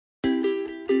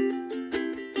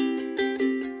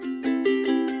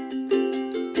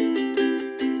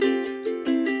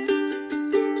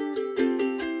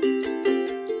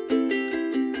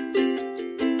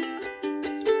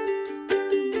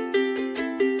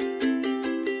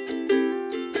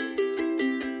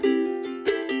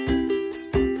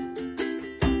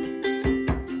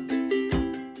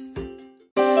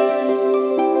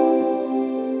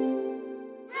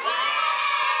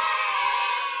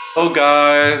Hello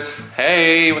guys.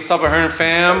 Hey, what's up Ahern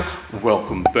fam?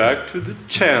 Welcome back to the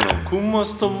channel.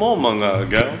 Kumusta mo mga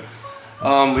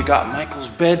gal? We got Michael's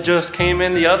bed just came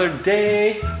in the other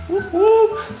day. Whoop,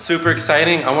 whoop. Super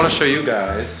exciting. I want to show you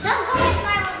guys.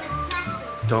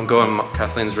 Don't go in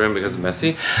Kathleen's room because it's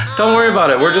messy. Don't worry about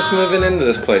it. We're just moving into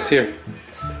this place. Here,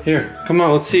 come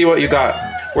on, let's see what you got.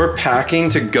 We're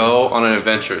packing to go on an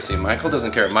adventure. See, Michael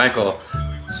doesn't care. Michael,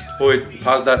 wait,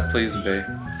 pause that please, babe.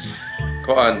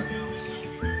 Go on.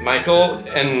 Michael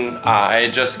and I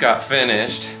just got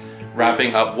finished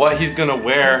wrapping up what he's gonna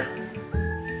wear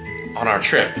on our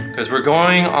trip. Because we're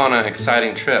going on an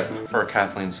exciting trip for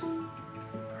Kathleen's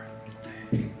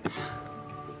birthday.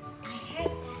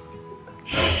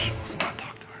 Shh, let's not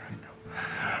talk to her right now.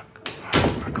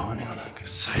 We're going on an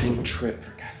exciting trip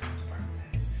for Kathleen's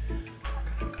birthday.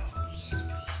 We're gonna go.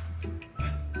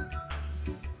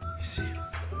 You see?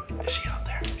 Is she out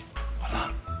there? Hold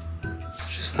on.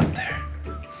 She's not there.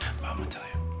 But I'm gonna tell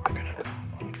you, we're gonna go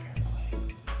on an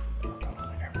airplane. We're going on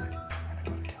an airplane. We're gonna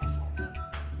go to California.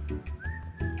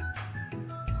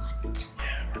 What?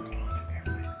 Yeah, we're going on an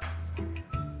airplane.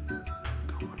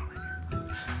 Going on an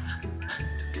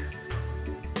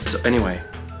airplane. So anyway.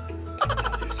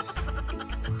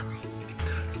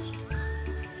 Because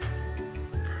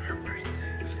for her birthday,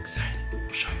 it's exciting.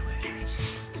 We'll show you later.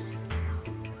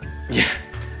 Yeah,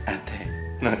 ate,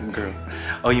 not girl.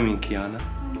 Oh, you mean Kiana?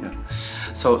 Yeah.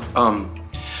 So,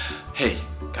 hey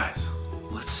guys,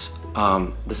 let's,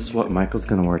 this is what Michael's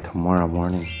gonna wear tomorrow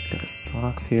morning. He's got his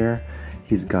socks here.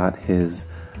 He's got his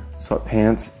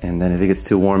sweatpants, and then if it gets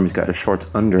too warm, he's got his shorts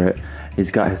under it. He's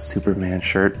got his Superman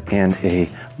shirt and a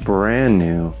brand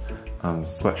new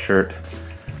sweatshirt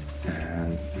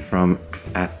and from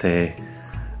Ate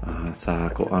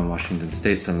sa Washington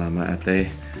State, Salama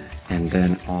Ate, and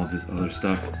then all of his other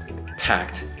stuff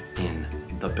packed in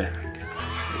the bag.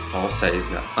 All set. He's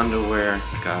got underwear.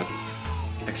 He's got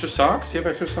extra socks. Do you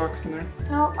have extra socks in there?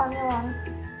 No, only one.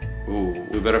 Ooh,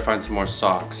 we better find some more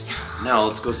socks. Now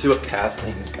let's go see what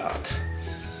Kathleen's got.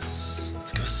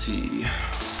 Let's go see.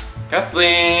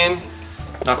 Kathleen!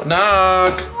 Knock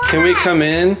knock! What? Can we come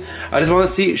in? I just want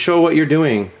to show what you're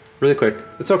doing. Really quick.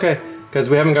 It's okay, because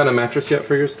we haven't got a mattress yet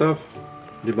for your stuff.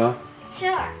 Diba?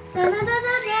 Sure.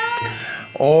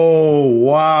 Oh,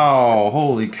 wow.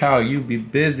 Holy cow, you be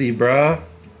busy, bruh.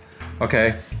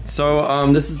 Okay,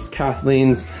 so this is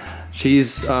Kathleen's.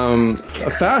 She's a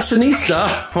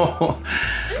fashionista.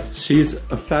 She's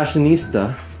a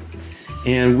fashionista.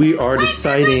 And we are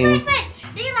deciding. Wait.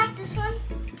 Do you like this one?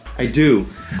 I do.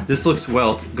 This looks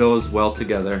goes well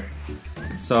together.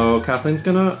 So Kathleen's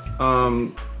gonna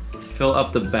fill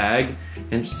up the bag,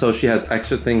 and so she has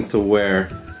extra things to wear.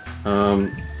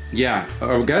 Yeah,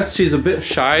 I guess she's a bit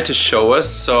shy to show us,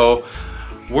 so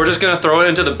we're just gonna throw it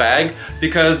into the bag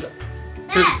because,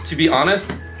 to be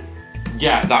honest,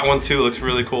 yeah, that one too looks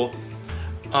really cool.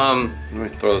 Let me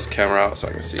throw this camera out so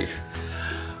I can see.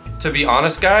 To be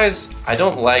honest, guys, I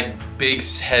don't like big,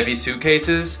 heavy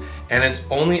suitcases, and it's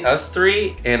only us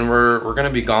three, and we're gonna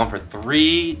be gone for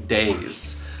 3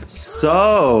 days.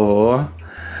 So,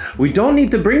 we don't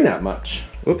need to bring that much.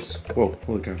 Whoops, whoa,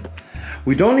 holy cow.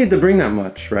 We don't need to bring that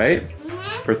much, right?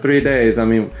 Mm-hmm. For 3 days, I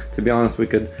mean, to be honest, we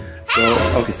could go,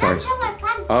 okay, sorry.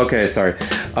 Okay, sorry.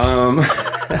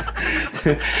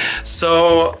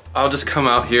 So, I'll just come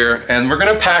out here, and we're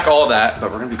gonna pack all that,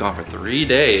 but we're gonna be gone for 3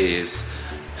 days.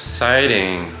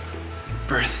 Exciting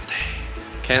birthday.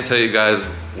 Can't tell you guys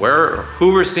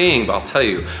who we're seeing, but I'll tell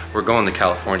you, we're going to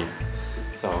California.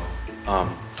 So,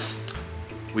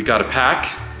 we gotta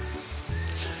pack,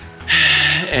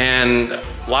 and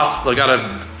I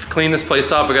gotta clean this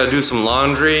place up, I gotta do some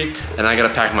laundry, and I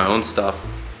gotta pack my own stuff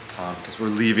because we're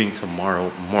leaving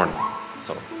tomorrow morning.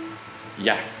 So,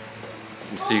 yeah,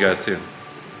 we'll see you guys soon.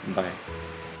 Bye.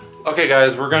 Okay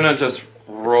guys, we're gonna just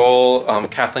roll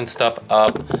Kathleen's stuff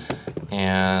up,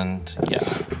 and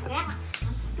yeah.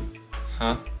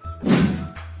 Huh?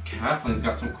 Kathleen's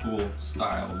got some cool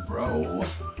style, bro.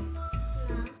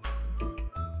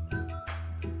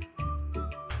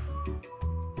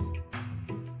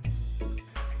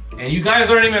 And you guys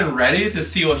aren't even ready to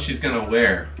see what she's gonna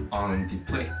wear on the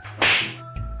plane.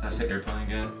 Did I say airplane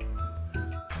again?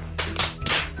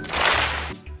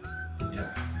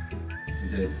 Yeah, I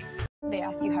did. They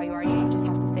ask you how you are, you just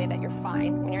have to say that you're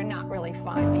fine when you're not really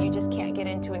fine, but you just can't get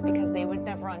into it because they would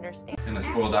never understand. And let's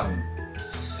roll that one.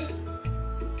 Is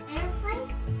airplane?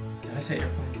 Did I say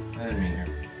airplane? I didn't mean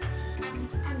airplane.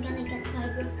 I'm gonna get my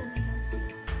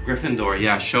Gryffindor. Gryffindor,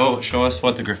 yeah, show us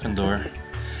what the Gryffindor.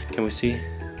 Can we see?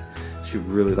 She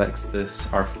really likes this.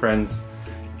 Our friends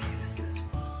gave us this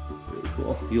one. Really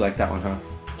cool. You like that one, huh?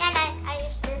 Yeah, I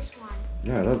used this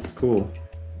Yeah, that's cool.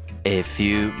 A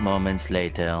few moments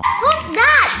later. Who's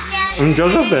that? I'm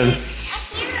Josephine.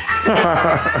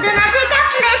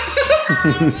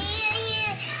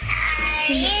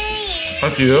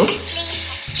 That's you?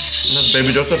 That's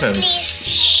baby Josephine.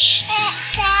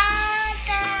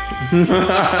 Isn't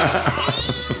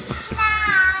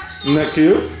that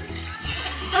cute?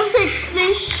 I was like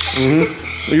fish.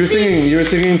 You were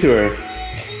singing to her.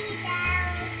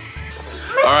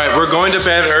 All right, we're going to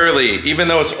bed early. Even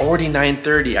though it's already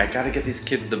 9:30, I gotta get these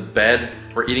kids to bed.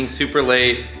 We're eating super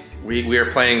late. We are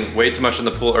playing way too much in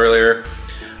the pool earlier.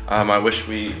 I wish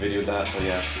we videoed that, but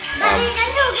yeah.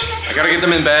 I gotta get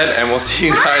them in bed and we'll see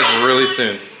you guys really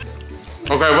soon.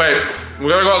 Okay, wait, we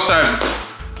gotta go outside.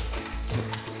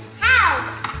 How?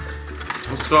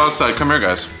 Let's go outside, come here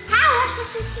guys. How?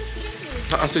 What's the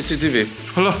CCTV? CCTV.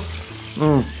 Hello.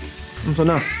 I'm so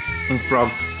now. I'm frog.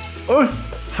 Oh,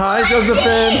 hi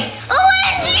Josephine.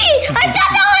 OMG! I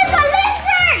thought that was a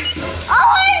lizard!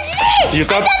 OMG! You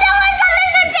thought- I thought that was a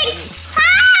lizard saying, hi!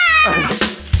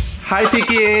 Hi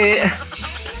Tiki.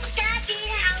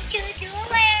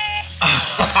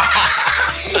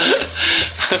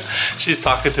 She's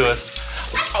talking to us.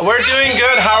 We're doing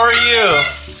good, how are you?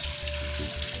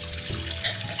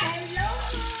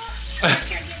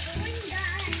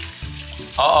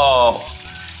 Uh-oh.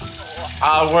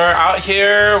 We're out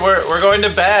here, we're going to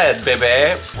bed,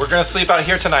 baby. We're gonna sleep out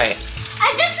here tonight.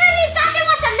 I just really thought it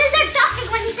was a lizard talking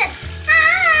when he said,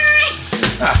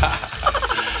 hi!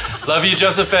 Love you,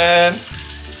 Josephine.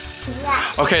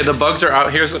 Yeah. Okay, the bugs are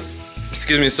out here, so,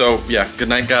 excuse me, so yeah, good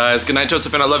night guys. Good night,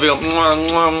 Josephine, I love you. Mwah,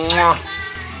 mwah, mwah.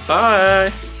 Bye. I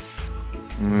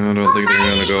don't think they're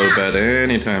gonna go to bed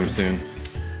anytime soon.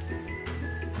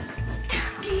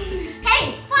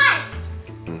 Hey, fun!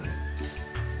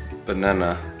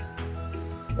 Banana.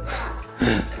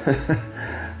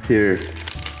 Here.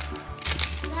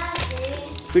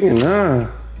 Singing, nah.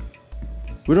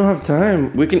 We don't have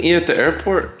time. We can eat at the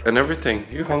airport and everything.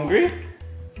 You hungry?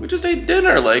 We just ate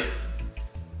dinner like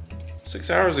 6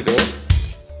 hours ago.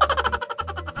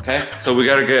 Okay, so we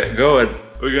gotta get going.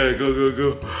 We gotta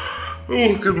go.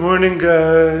 Oh, good morning,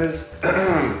 guys.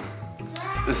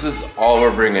 This is all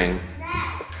we're bringing.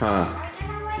 Huh.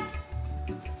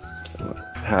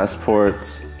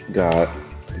 Passports, got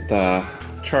the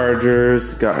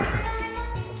chargers, got...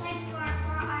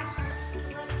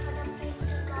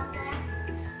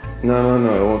 No,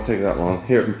 it won't take that long.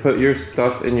 Here, put your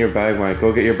stuff in your bag, Mike.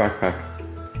 Go get your backpack.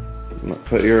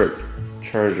 Put your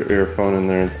charger, your phone in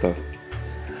there and stuff.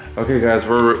 Okay, guys,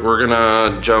 we're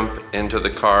gonna jump into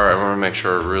the car. I want to make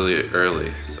sure we're really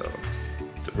early, so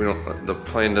we don't. The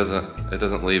plane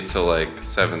doesn't leave till like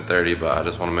 7:30, but I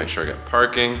just want to make sure I get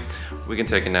parking. We can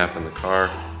take a nap in the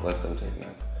car. Let them take a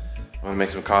nap. I want to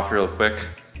make some coffee real quick.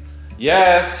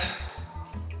 Yes,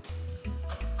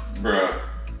 bruh.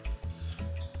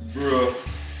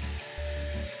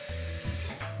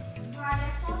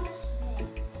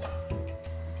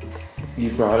 You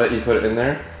brought it? You put it in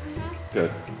there? Mm-hmm.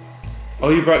 Good. Oh,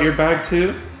 you brought your bag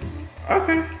too?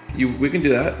 Okay. We can do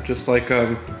that. Just like,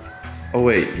 oh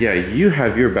wait, yeah, you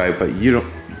have your bag, but you don't,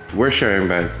 we're sharing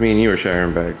bags. Me and you are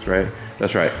sharing bags, right?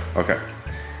 That's right, okay.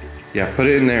 Yeah, put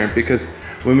it in there because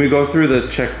when we go through the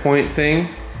checkpoint thing,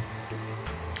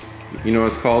 you know what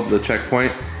it's called, the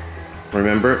checkpoint?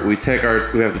 Remember, we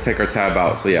have to take our tab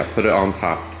out. So yeah, put it on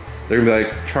top. They're gonna be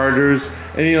like, chargers,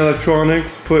 any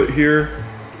electronics, put here.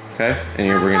 Okay, and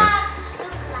you're bringing it.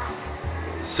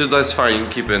 So that's fine, you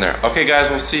can keep it in there. Okay guys,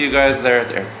 we'll see you guys there.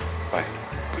 Bye.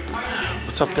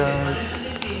 What's up guys?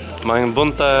 Maayong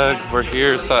buntag. We're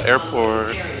here at the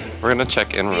airport. We're gonna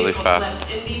check in really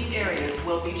fast.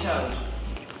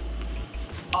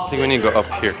 I think we need to go up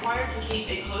here.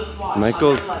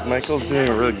 Michael's doing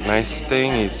a really nice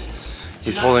thing.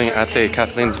 He's holding Ate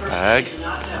Kathleen's bag,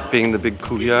 being the big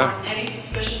kuya,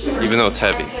 even though it's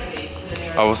heavy.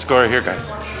 Oh, let's go right here,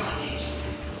 guys.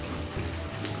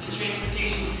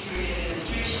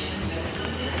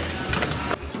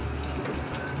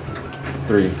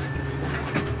 Three.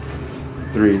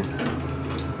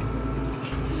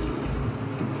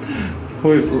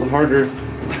 Wait, harder.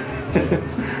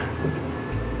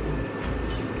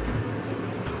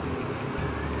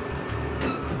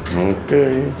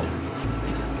 Okay.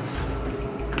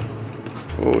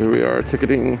 Oh, here we are,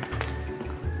 ticketing.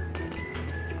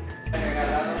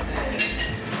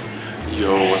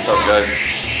 Yo, what's up guys?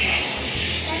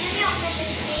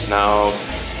 Now,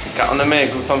 kaon na may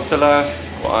gutom sila.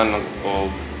 Kuan ko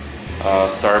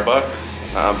Starbucks,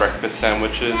 breakfast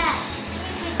sandwiches,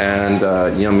 and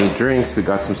yummy drinks. We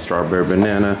got some strawberry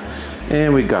banana,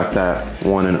 and we got that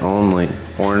one and only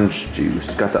orange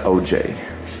juice. Got the OJ.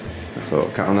 So,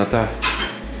 kaunata.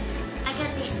 I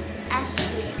got the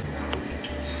SP.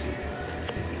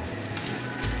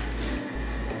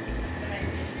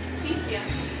 Thank you.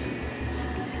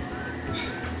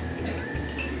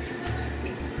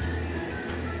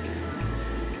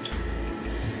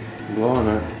 Blow on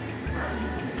it.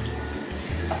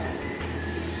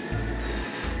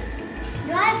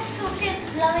 Do I have to keep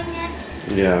blowing it?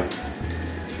 Yeah.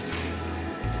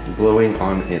 Blowing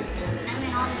on it. I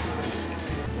mean, on it.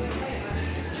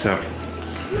 So.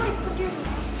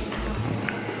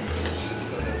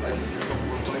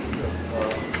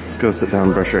 Let's go sit down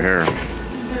and brush your hair.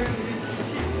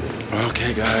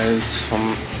 Okay, guys.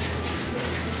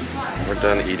 We're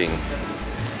done eating.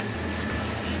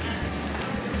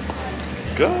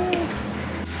 Let's go.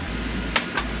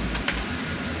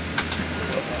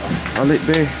 Alik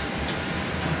be.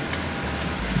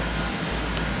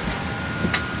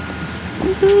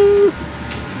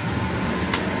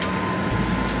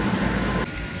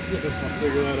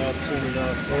 Figure that out soon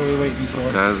enough. What are we waiting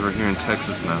for? Guys, we're here in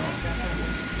Texas now.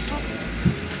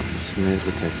 Just made it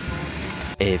to Texas.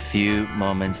 A few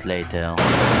moments later.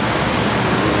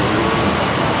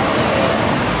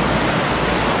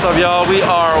 What's up, y'all? We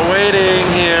are waiting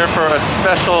here for a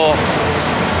special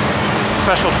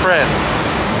friend.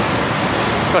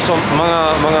 Special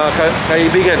mga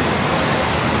kaibigan.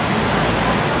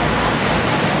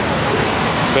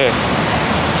 Babe,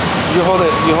 you hold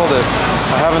it, you hold it.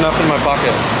 I have enough in my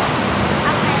pocket.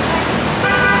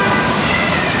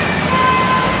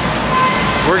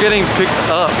 We're getting picked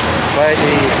up by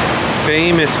a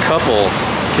famous couple.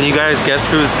 Can you guys guess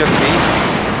who it's gonna be?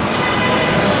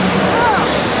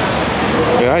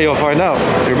 Yeah, you'll find out.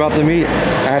 You're about to meet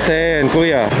Ate and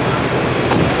Kuya.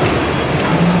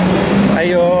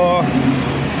 Ayo.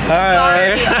 Hi.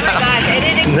 Sorry. Oh my gosh, I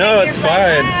didn't expect No, your it's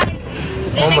flight fine. back.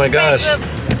 Oh my gosh.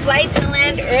 The flight to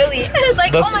land early. I was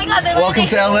like, oh my god, they're Welcome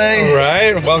to landing. LA.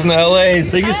 Right, welcome to LA.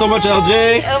 Thank you so much,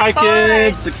 LJ. Of Hi, course.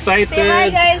 kids. Excited. Say hi,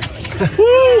 guys.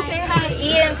 Woo. Say hi.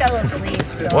 Ian fell asleep.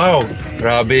 So. Wow,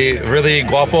 Robbie, really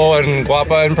guapo and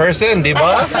guapa in person,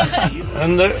 diba?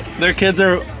 And their kids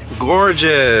are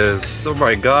gorgeous. Oh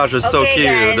my gosh, they're so Okay, cute.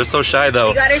 guys. They're so shy though.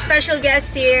 We got our special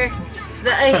guest here. The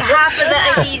half of the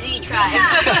Ahizi tribe.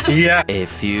 Yeah. A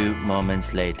few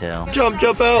moments later. Jump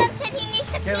out. Dad said he needs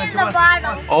to pee in the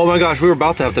bottle. Oh my gosh, we were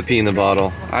about to have to pee in the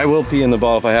bottle. I will pee in the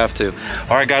bottle if I have to.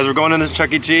 All right, guys, we're going into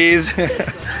Chuck E. Cheese.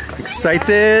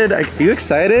 Excited? Are you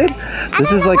excited?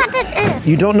 This is know like, what it is.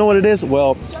 you don't know what it is?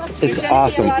 Well, it's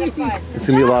awesome. It's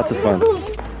gonna be lots of fun.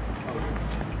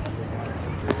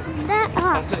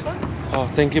 Oh,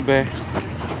 thank you, babe.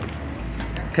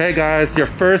 Okay, guys, your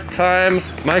first time.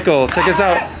 Michael, check us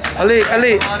out. Ali,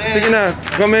 sige na,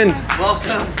 come in.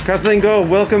 Welcome. Kathleen, go.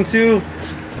 Welcome to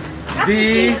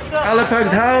the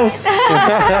Alapag's house.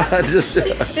 Just,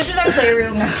 This is our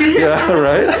playroom. yeah,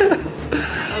 right?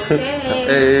 Okay.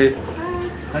 Hey.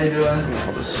 How you doing?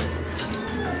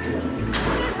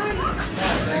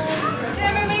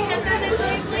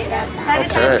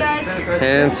 Okay.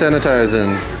 Hand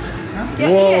sanitizing.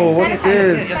 Whoa, what's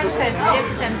this?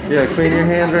 Yeah, clean your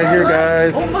hands right here,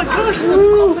 guys. Oh my gosh, there's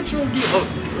a picture of you. Oh,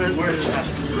 where is that?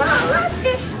 Mom, look,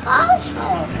 this photo.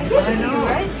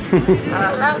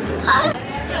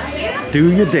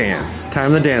 Do your dance.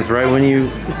 Time to dance right when you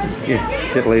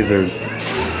get lasered.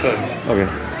 Okay.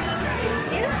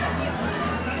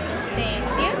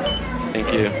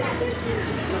 Thank you.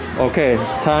 Okay,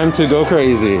 time to go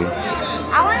crazy. I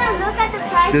want to look at the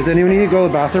price. Does anyone need to go to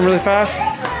the bathroom really fast?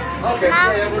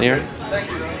 Here.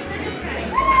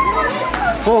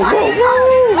 Whoa, whoa,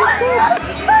 whoa! What's up?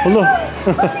 Hello.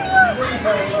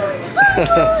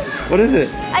 What is it?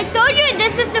 I told you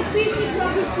this is the creepy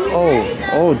crawly.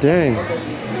 Oh, dang.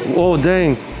 Oh,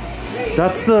 dang.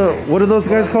 That's the, what are those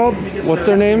guys called? What's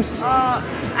their names?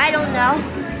 I don't know.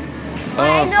 But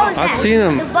I know I've that seen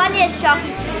them. The bunny is Chuck E.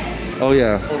 Cheese. Oh,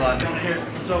 yeah. Hold on.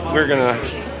 We're gonna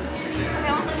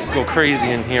go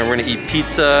crazy in here. We're gonna eat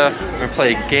pizza. We're gonna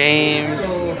play games.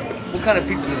 So, what kind of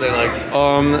pizza do they like?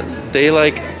 They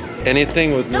like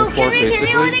anything with no Dude, pork, give me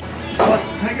basically.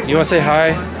 one. You wanna say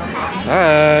hi?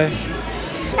 Hi.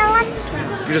 That one.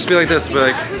 You just be like this. Be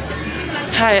like,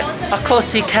 Hi, ako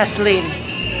si Kathleen.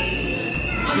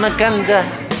 Maganda.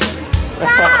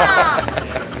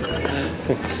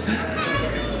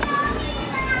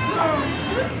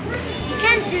 You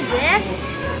can't do this.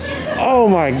 oh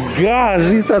my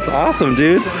gosh, that's awesome,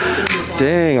 dude.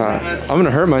 Dang, I'm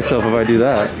gonna hurt myself if I do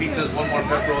that. Pizza's one more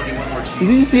pepperoni, one more cheese. Did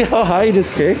you see how high you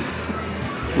just kicked?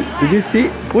 Did you see?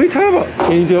 What are you talking about?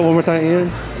 Can you do it one more time, Ian?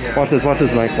 Yeah. Watch this,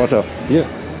 Mike. Watch out. Yeah.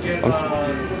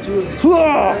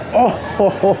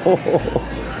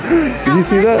 Did you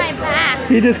see My that? back.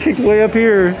 He just kicked way up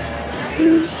here.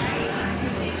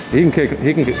 He can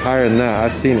kick higher than that.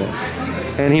 I've seen it.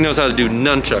 And he knows how to do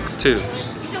nunchucks too.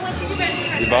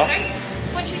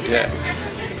 Yeah.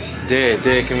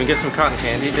 Day, can we get some cotton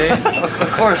candy, Day?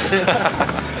 Of course.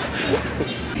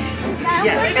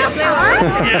 Yes.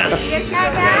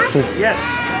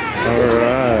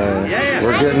 Alright. Yeah.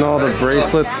 We're getting all the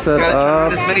bracelets set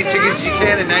up. As many tickets as you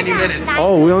can in 90 minutes.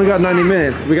 Oh, we only got 90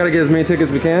 minutes. We gotta get as many tickets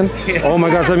as we can? Oh my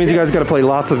gosh, that means you guys gotta play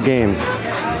lots of games.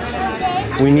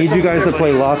 We need you guys to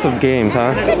play lots of games,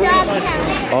 huh?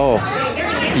 Oh.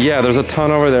 Yeah, there's a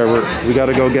ton over there. We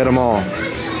gotta go get them all. Let's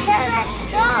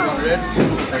go.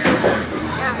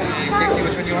 See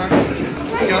which one you want?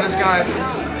 See on this guy.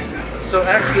 So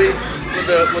actually, with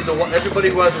the everybody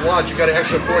who has a watch, you got an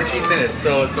extra 14 minutes,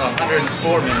 so it's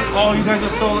 104 minutes. Oh, you guys are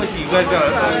so lucky. You guys got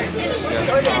a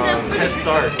head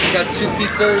start. You got 2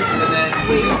 pizzas and then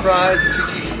 2 fries and 2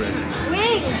 cheesy bread.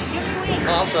 Wings. Give me wings.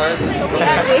 Oh, I'm sorry. You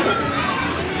got wings?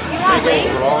 You want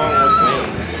wings?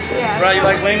 Yeah. Right, you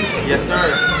like wings? Yes, sir.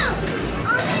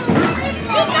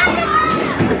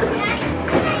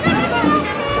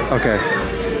 Okay.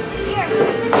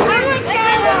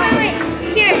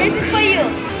 Here, this is for you.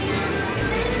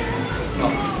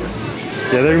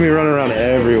 Yeah, they're gonna be running around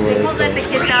everywhere. Won't So. let the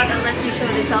kids out unless we show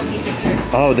the selfie picture.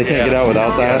 Oh, they can't get out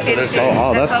without that? Kids should.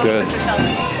 Oh, that's good.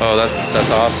 Oh,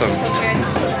 that's awesome.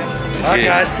 Alright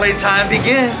guys, playtime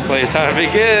begins. Playtime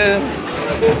begins.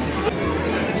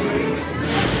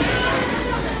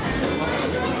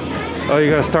 Oh, you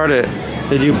gotta start it.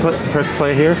 Did you press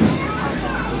play here?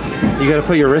 You gotta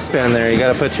put your wristband there. You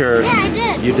gotta put your... Yeah, I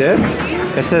did. You did?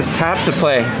 It says tap to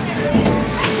play.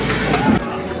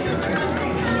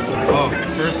 Oh,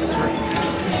 first turn.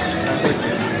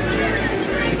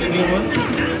 Anyone?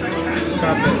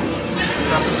 Tap it.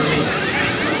 Tap it for me.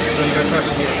 Then you gotta tap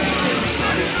it here.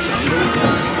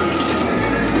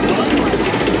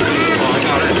 Oh, I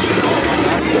got it.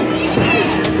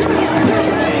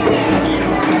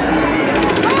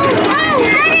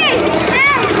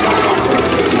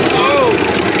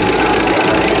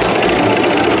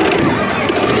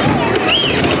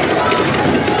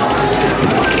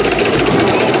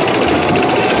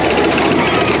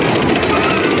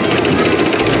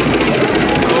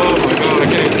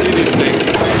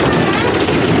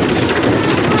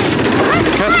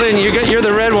 Kathleen, you're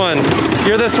the red one.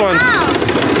 You're this one.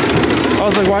 I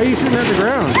was like, why are you sitting at the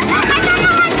ground?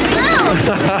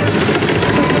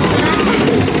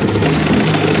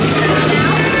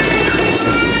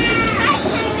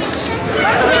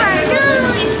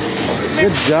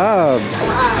 Good job.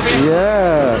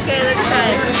 Yeah. Okay, let's try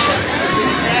it.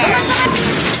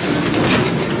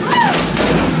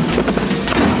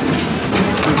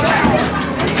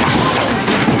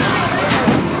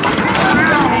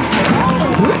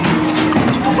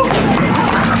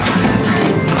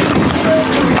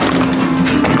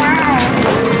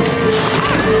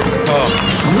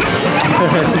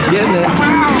 She's getting it.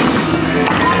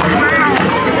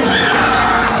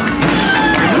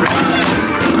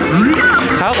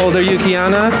 How old are you,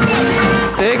 Kiana?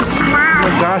 6? Oh my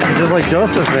gosh, you're just like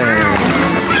Josephine.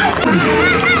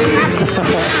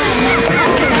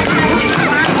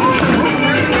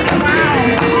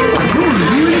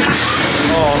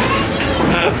 Oh.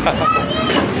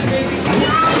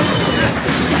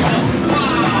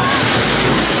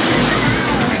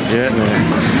 Getting it.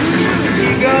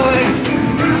 Keep going.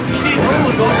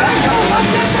 Go back.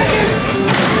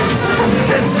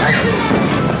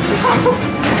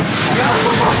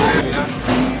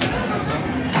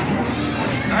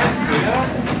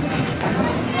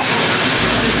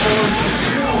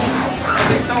 I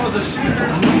think someone's a shooter.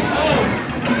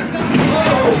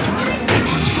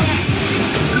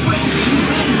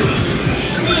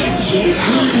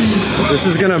 This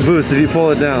is gonna boost if you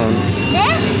pull it down.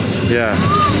 This? Yeah.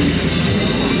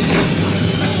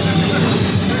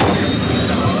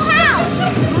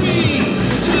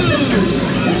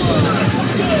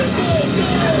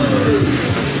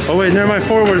 Oh wait, never mind,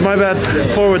 forward, my bad.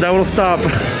 Forward, that will stop.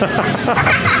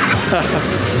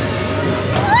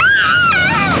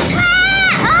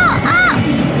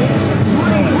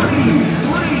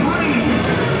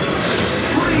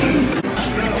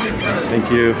 Thank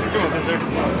you.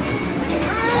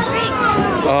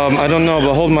 I don't know,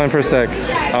 but hold mine for a sec.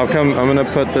 I'm gonna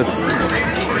put this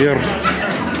here.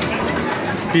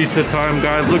 Pizza time,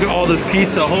 guys. Look at all this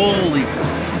pizza. Holy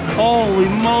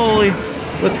moly.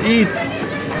 Let's eat.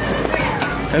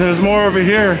 And there's more over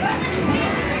here.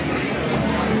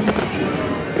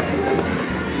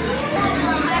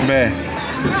 Bae.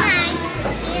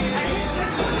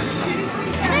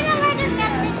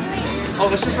 Oh,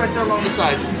 it's just right there along the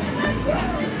side.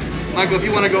 Michael, if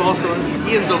you want to go also,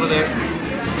 Ian's over there.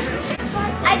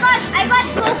 I got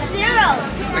Coke Zero.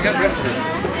 I got Pepsi.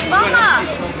 Mama,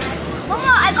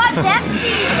 I got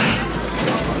Pepsi.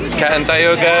 Kain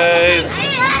tayo, guys.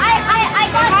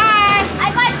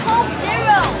 I got Coke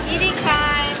Zero. Eating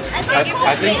time.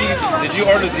 I think did you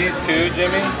order these too,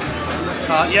 Jimmy?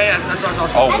 Yeah, that's ours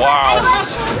also. Oh wow.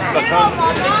 The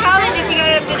challenge is you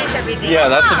gotta finish everything. Yeah,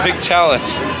 that's a big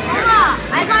challenge. Mama,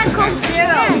 I got Coke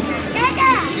Zero.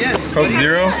 Yes. Coke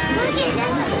Zero? Look at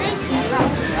that.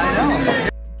 I know.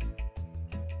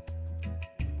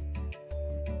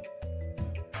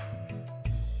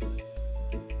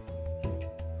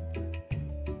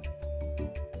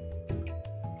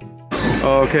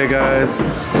 Okay, guys.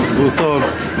 Busog.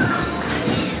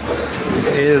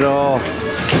 Ate it all.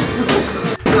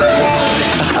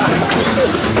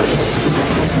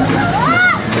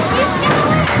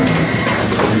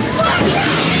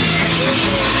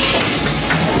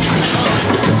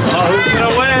 Oh, who's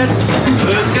gonna win?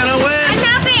 Who's gonna win? I'm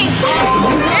helping.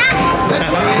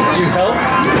 You helped?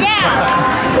 Yeah.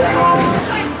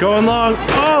 Going long.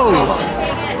 Oh!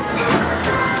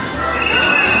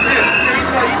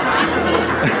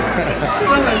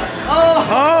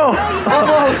 Oh!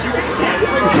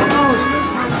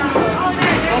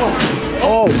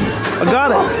 Oh! I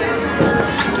got it.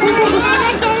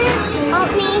 Help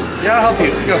me. Yeah, I'll help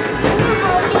you. Go.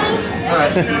 Help me.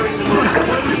 Alright.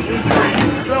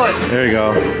 Throw it. There you go.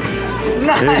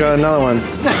 Nice. Here you go, another one.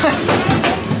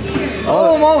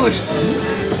 Oh, almost.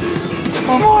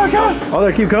 Oh my god. Oh,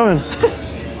 they keep coming. I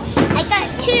got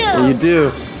two. Yeah, you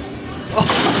do. Oh.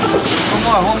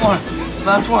 One more.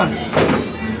 Last one.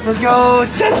 Let's go.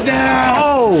 Touchdown.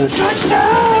 Oh!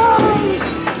 Touchdown.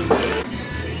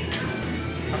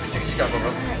 How many chickens you got, bro?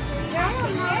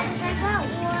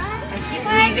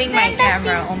 Leaving my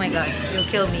camera. Oh my god, you'll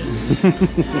kill me. Yes.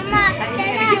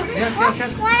 When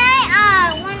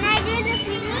I did the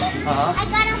thingy, I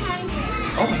got 100.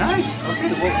 Oh, nice.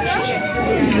 Okay,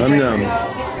 well, Num num.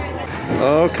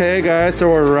 Okay, guys, so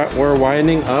we're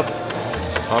winding up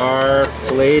our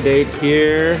play date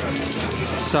here.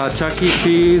 Saw Chuck E.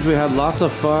 Cheese. We had lots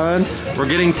of fun. We're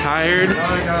getting tired.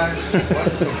 Alright, guys.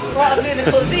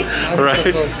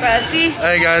 Right?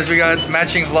 Hey, guys, we got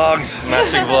matching vlogs.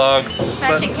 Matching vlogs.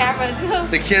 Matching cameras.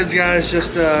 The kids, guys,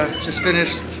 just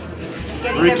finished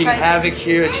Getting wreaking their havoc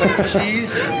here at Chuck E.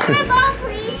 Cheese.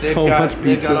 So much They've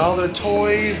pizza. got all their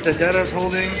toys that Dada's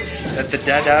holding, that the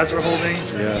Dadas are holding.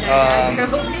 Yeah.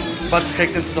 About to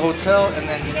take them to the hotel, and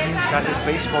then Ian's got his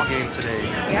baseball game today.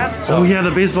 Yep. Oh yeah, the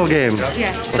baseball game.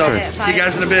 Yeah. So, right. see you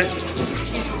guys in a bit.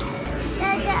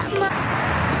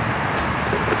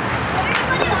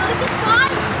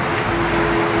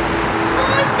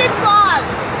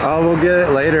 Oh, we'll get it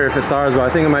later if it's ours, but I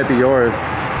think it might be yours.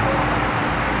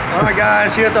 Alright,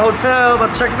 guys, here at the hotel,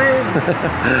 about to check them in.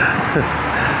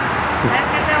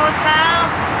 Left at the hotel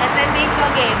and then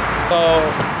baseball game. So,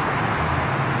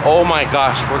 oh my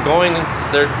gosh, we're going.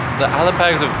 The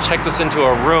Alapags have checked us into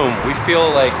a room. We feel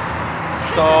like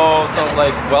so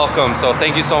like welcome. So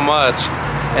thank you so much.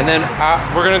 And then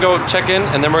we're gonna go check in,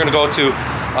 and then we're gonna go to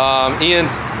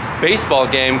Ian's baseball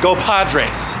game. Go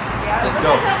Padres! Yeah. Let's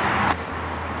go.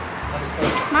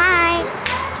 Bye.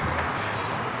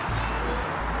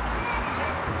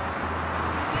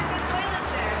 There's a toilet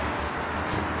there.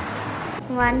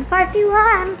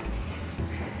 141.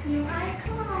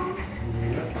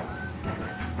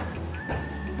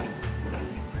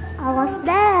 I was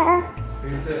there.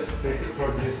 Face it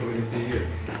towards you so we can see you.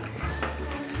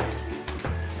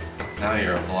 Now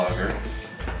you're a vlogger.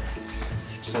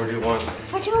 What do you want?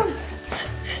 Which one?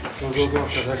 Go,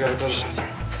 because I gotta go to the bathroom.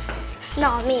 No,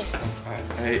 me. I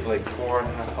ate like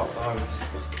 4.5 hot dogs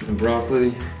and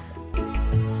broccoli